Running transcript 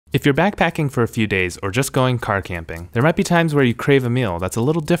If you're backpacking for a few days or just going car camping, there might be times where you crave a meal that's a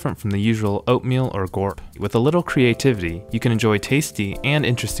little different from the usual oatmeal or GORP. With a little creativity, you can enjoy tasty and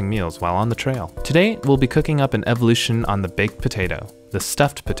interesting meals while on the trail. Today, we'll be cooking up an evolution on the baked potato, the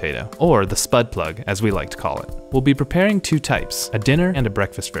stuffed potato, or the spud plug as we like to call it. We'll be preparing two types, a dinner and a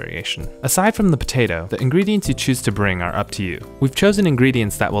breakfast variation. Aside from the potato, the ingredients you choose to bring are up to you. We've chosen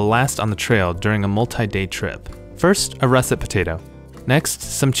ingredients that will last on the trail during a multi-day trip. First, a russet potato. Next,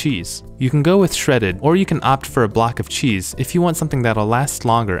 some cheese. You can go with shredded, or you can opt for a block of cheese if you want something that'll last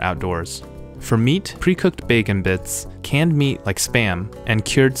longer outdoors. For meat, pre-cooked bacon bits, canned meat like Spam, and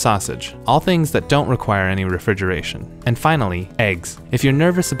cured sausage, all things that don't require any refrigeration. And finally, eggs. If you're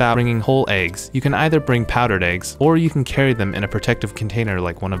nervous about bringing whole eggs, you can either bring powdered eggs, or you can carry them in a protective container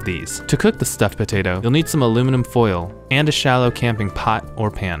like one of these. To cook the stuffed potato, you'll need some aluminum foil, and a shallow camping pot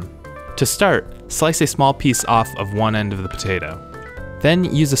or pan. To start, slice a small piece off of one end of the potato. Then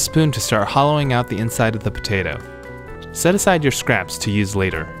use a spoon to start hollowing out the inside of the potato. Set aside your scraps to use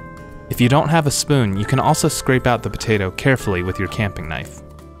later. If you don't have a spoon, you can also scrape out the potato carefully with your camping knife.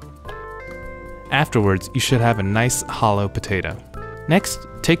 Afterwards, you should have a nice hollow potato. Next,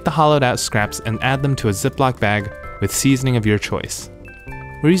 take the hollowed out scraps and add them to a Ziploc bag with seasoning of your choice.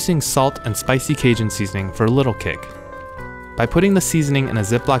 We're using salt and spicy Cajun seasoning for a little kick. By putting the seasoning in a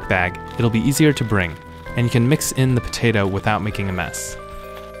Ziploc bag, it'll be easier to bring, and you can mix in the potato without making a mess.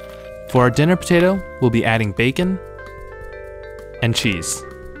 For our dinner potato, we'll be adding bacon and cheese.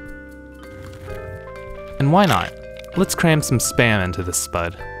 And why not? Let's cram some Spam into this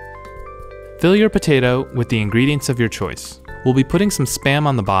spud. Fill your potato with the ingredients of your choice. We'll be putting some Spam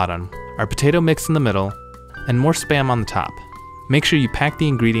on the bottom, our potato mix in the middle, and more Spam on the top. Make sure you pack the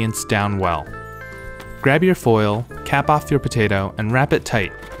ingredients down well. Grab your foil, cap off your potato, and wrap it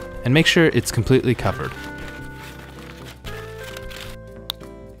tight, and make sure it's completely covered.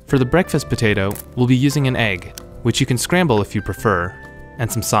 For the breakfast potato, we'll be using an egg, which you can scramble if you prefer, and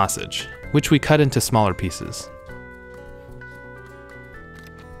some sausage, which we cut into smaller pieces.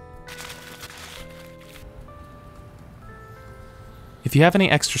 If you have any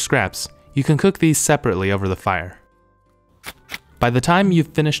extra scraps, you can cook these separately over the fire. By the time you've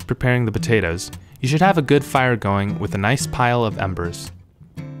finished preparing the potatoes, you should have a good fire going with a nice pile of embers.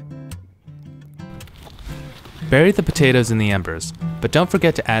 Bury the potatoes in the embers, but don't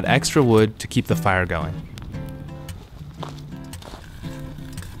forget to add extra wood to keep the fire going.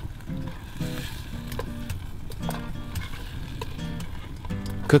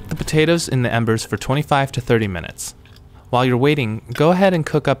 Cook the potatoes in the embers for 25 to 30 minutes. While you're waiting, go ahead and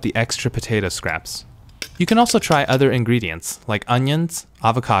cook up the extra potato scraps. You can also try other ingredients like onions,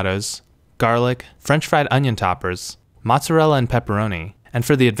 avocados, garlic, French fried onion toppers, mozzarella and pepperoni, and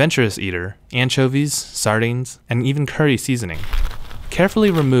for the adventurous eater, anchovies, sardines, and even curry seasoning.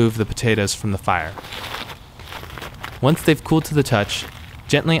 Carefully remove the potatoes from the fire. Once they've cooled to the touch,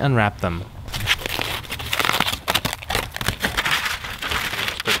 gently unwrap them.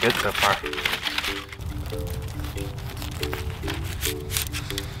 It's pretty good so far.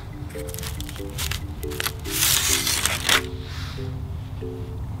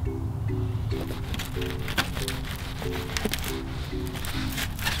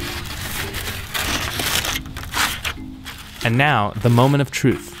 And now, the moment of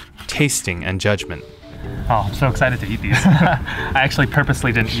truth, tasting and judgment. Oh, I'm so excited to eat these. I actually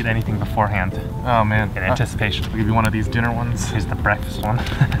purposely didn't eat anything beforehand. Oh man. In anticipation. I'll give you one of these dinner ones. Here's the breakfast one.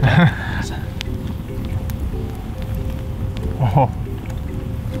 Oh,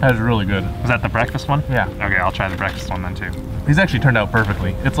 that is really good. Was that the breakfast one? Yeah. Okay, I'll try the breakfast one then too. These actually turned out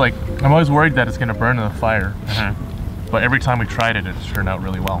perfectly. It's like, I'm always worried that it's gonna burn in the fire. But every time we tried it, it's turned out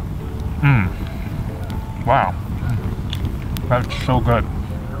really well. Wow. That's so good.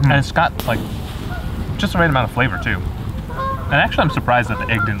 And it's got like just the right amount of flavor too. And actually I'm surprised that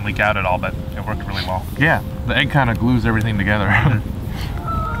the egg didn't leak out at all, but it worked really well. Yeah, the egg kind of glues everything together.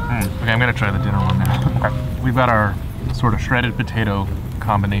 Okay, I'm gonna try the dinner one now. Okay. We've got our sort of shredded potato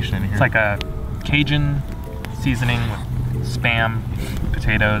combination in here. It's like a Cajun seasoning with Spam,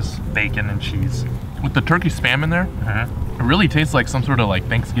 potatoes, bacon, and cheese. With the turkey Spam in there, it really tastes like some sort of like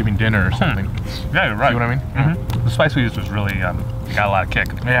Thanksgiving dinner or something. Yeah, you're right. See what I mean? The spice we used was really, it got a lot of kick.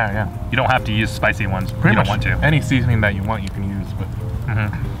 Yeah, yeah. You don't have to use spicy ones. Pretty you much don't want to. Any seasoning that you want, you can use. But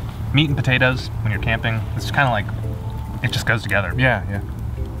Meat and potatoes when you're camping, it's kind of like, it just goes together. yeah, yeah.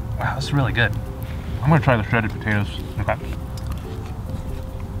 Wow, this is really good. I'm gonna try the shredded potatoes. Okay.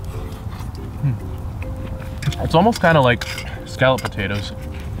 It's almost kind of like scallop potatoes.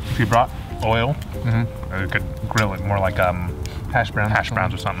 If you brought oil, you could grill it more like Hash browns. hash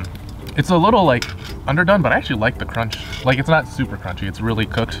browns or something. It's a little like underdone, but I actually like the crunch. Like it's not super crunchy, it's really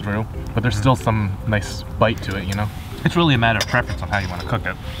cooked through, but there's still some nice bite to it, you know? It's really a matter of preference on how you want to cook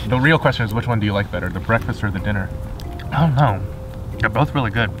it. The real question is which one do you like better, the breakfast or the dinner? I don't know. They're both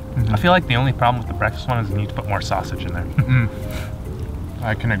really good. I feel like the only problem with the breakfast one is you need to put more sausage in there.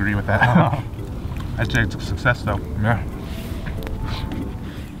 I can agree with that. I'd say it's a success though. Yeah.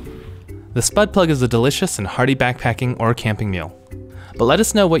 The Spud Plug is a delicious and hearty backpacking or camping meal. But let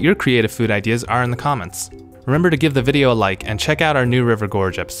us know what your creative food ideas are in the comments. Remember to give the video a like and check out our new River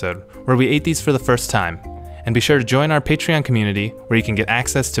Gorge episode, where we ate these for the first time. And be sure to join our Patreon community, where you can get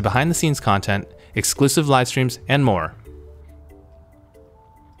access to behind the scenes content, exclusive live streams, and more.